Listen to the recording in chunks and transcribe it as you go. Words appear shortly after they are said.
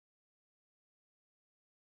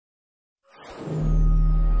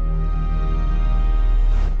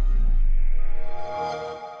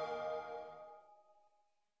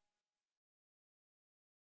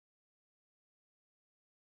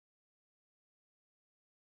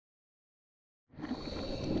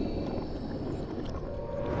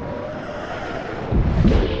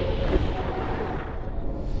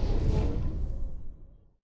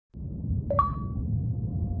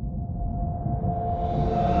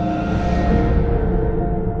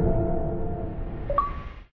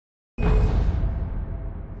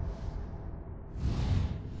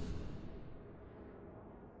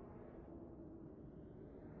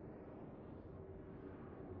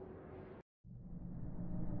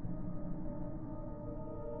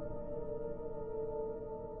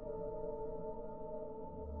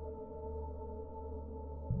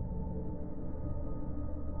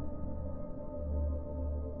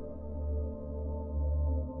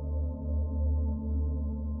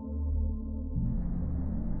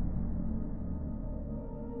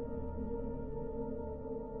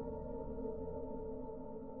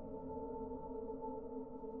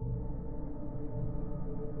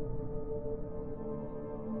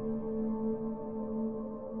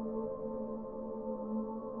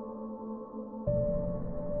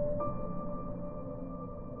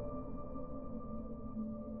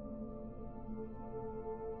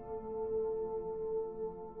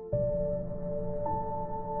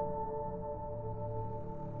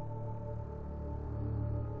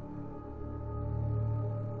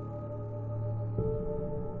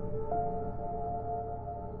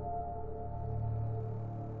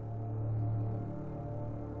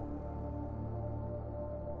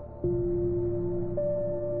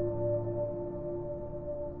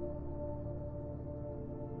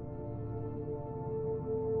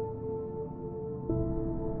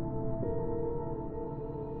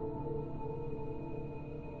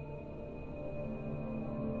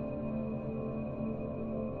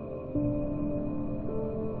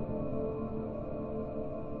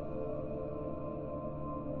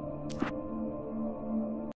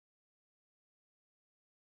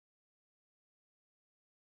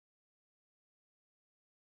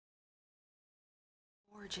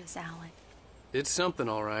Gorgeous, Alan. It's something,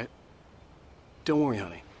 all right. Don't worry,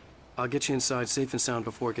 honey. I'll get you inside safe and sound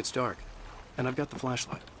before it gets dark. And I've got the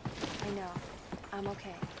flashlight. I know. I'm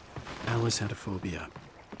okay. Alice had a phobia.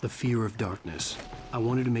 The fear of darkness. I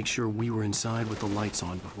wanted to make sure we were inside with the lights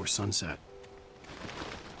on before sunset.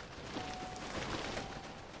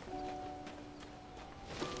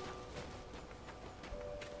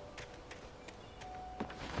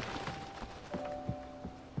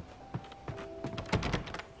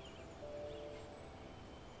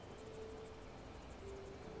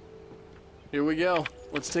 Here we go.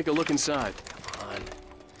 Let's take a look inside. Come on.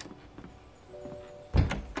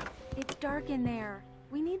 It's dark in there.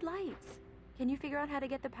 We need lights. Can you figure out how to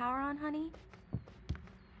get the power on, honey?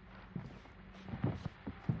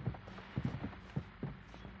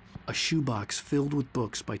 A shoebox filled with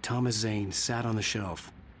books by Thomas Zane sat on the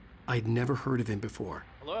shelf. I'd never heard of him before.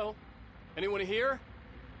 Hello? Anyone here?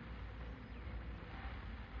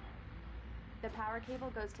 The power cable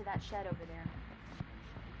goes to that shed over there.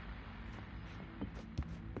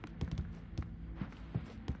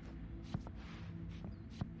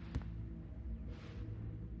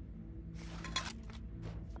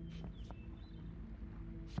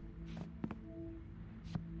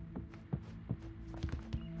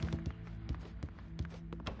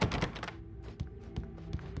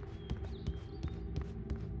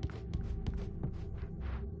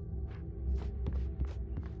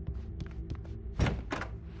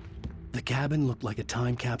 The cabin looked like a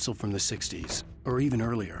time capsule from the 60s, or even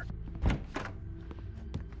earlier.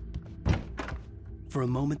 For a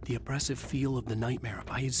moment, the oppressive feel of the nightmare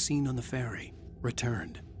I had seen on the ferry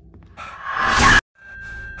returned.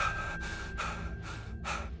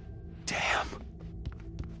 Damn.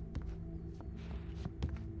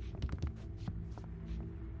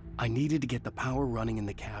 I needed to get the power running in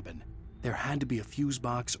the cabin. There had to be a fuse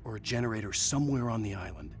box or a generator somewhere on the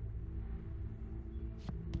island.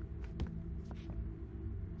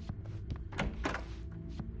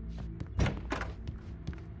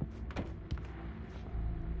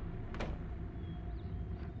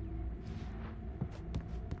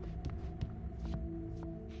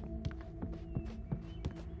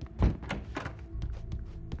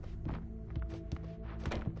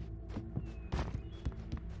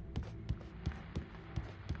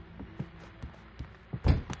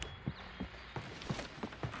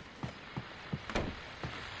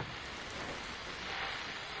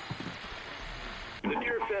 The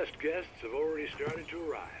Deerfest guests have already started to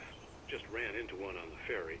arrive. Just ran into one on the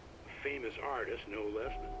ferry. A famous artist, no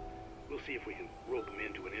less. We'll see if we can rope him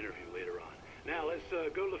into an interview later on. Now, let's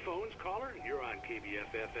go to the phones. Caller, you're on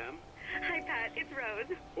KBF-FM. Hi, Pat. It's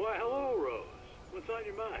Rose. Why, hello, Rose. What's on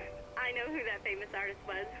your mind? I know who that famous artist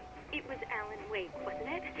was. It was Alan Wake, wasn't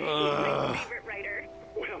it? He's my favorite writer.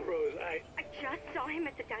 Well, Rose, I just saw him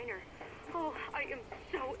at the diner. Oh, I am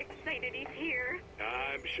so excited he's here.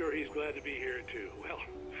 I'm sure he's glad to be here, too. Well,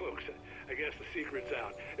 folks, I guess the secret's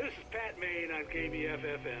out. This is Pat Maine on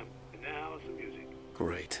KBF-FM. And now, some music.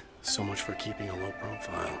 Great. So much for keeping a low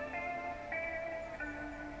profile.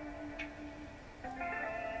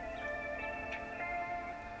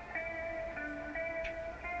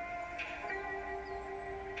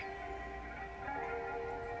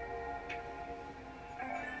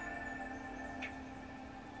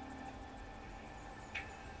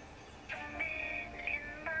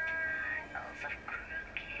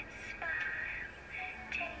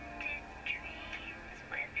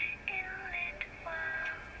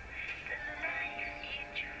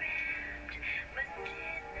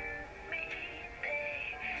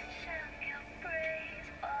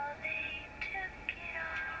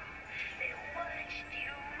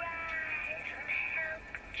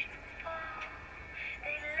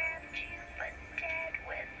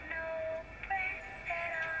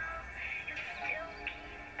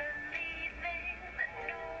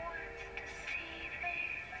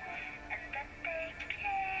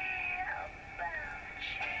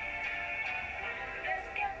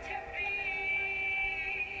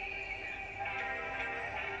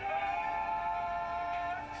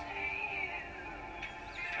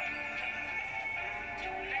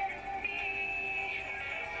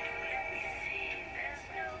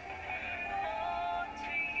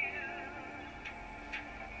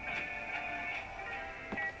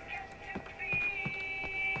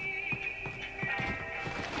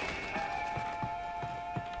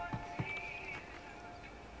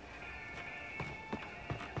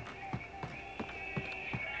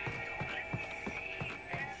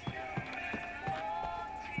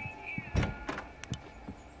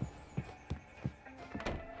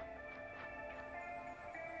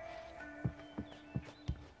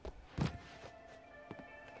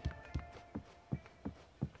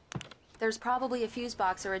 There's probably a fuse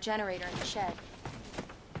box or a generator in the shed.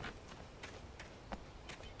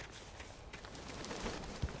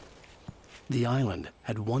 The island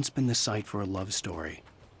had once been the site for a love story.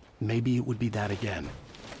 Maybe it would be that again.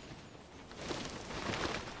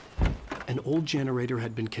 An old generator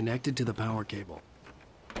had been connected to the power cable.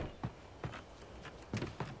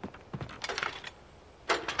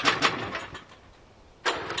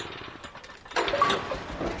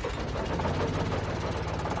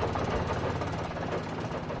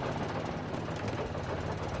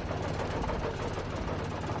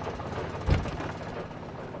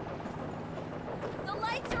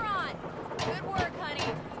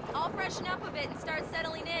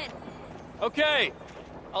 Okay,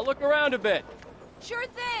 I'll look around a bit. Sure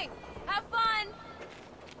thing. Have fun.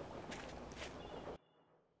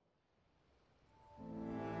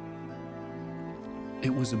 It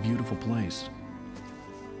was a beautiful place.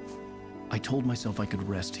 I told myself I could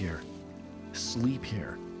rest here, sleep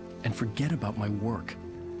here, and forget about my work.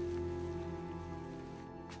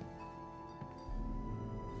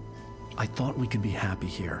 I thought we could be happy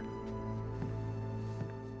here.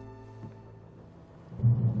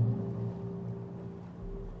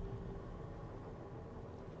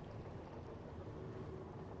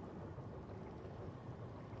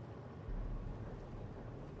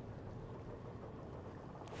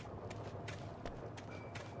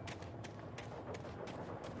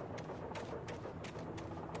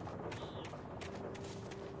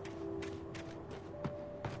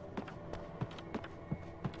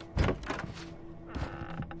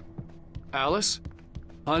 Alice?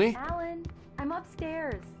 Honey? Alan, I'm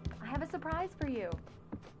upstairs. I have a surprise for you.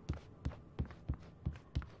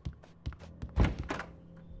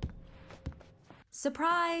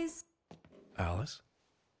 Surprise! Alice?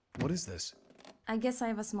 What is this? I guess I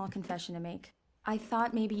have a small confession to make. I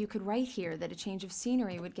thought maybe you could write here that a change of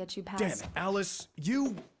scenery would get you past... Damn it, Alice,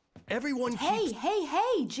 everyone keeps...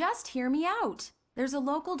 Hey, just hear me out. There's a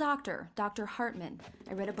local doctor, Dr. Hartman.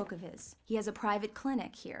 I read a book of his. He has a private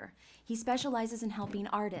clinic here. He specializes in helping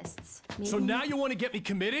artists. Maybe... So now you want to get me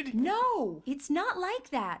committed? No, it's not like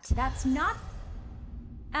that. That's not...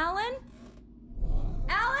 Alan?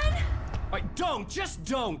 Alan? Just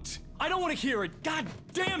don't! I don't want to hear it! God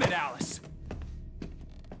damn it, Alice!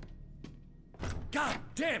 God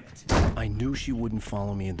damn it! I knew she wouldn't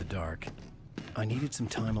follow me in the dark. I needed some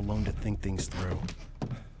time alone to think things through.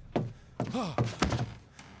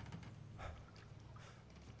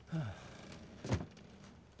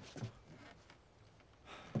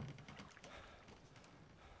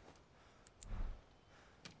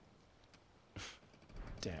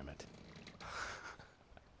 damn it.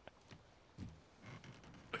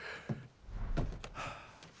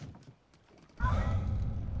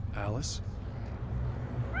 Alice?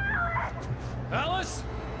 Alice?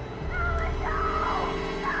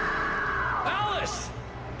 Alice!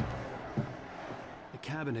 The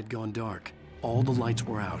cabin had gone dark. All the lights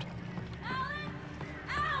were out.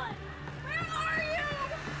 Alice! Where are you?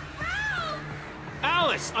 Help!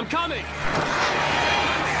 Alice, I'm coming!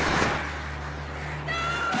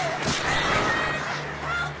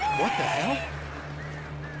 What the hell?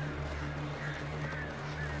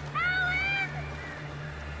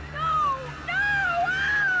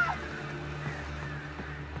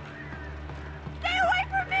 Stay away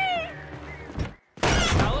from me!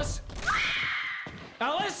 Alice?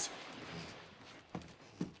 Alice?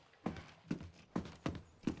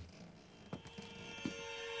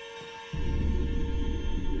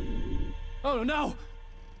 Oh no!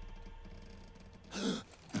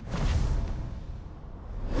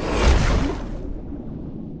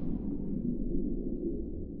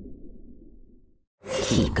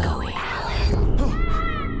 Keep going,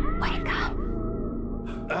 Alan. Wake up.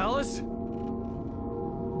 Alice?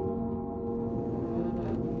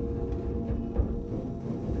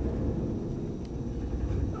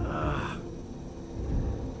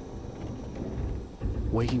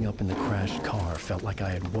 Waking up in the crashed car felt like I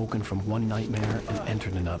had woken from one nightmare and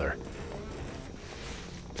entered another.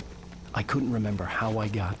 I couldn't remember how I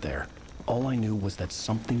got there. All I knew was that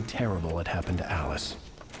something terrible had happened to Alice.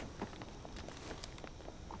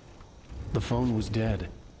 The phone was dead.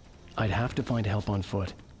 I'd have to find help on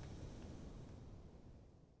foot.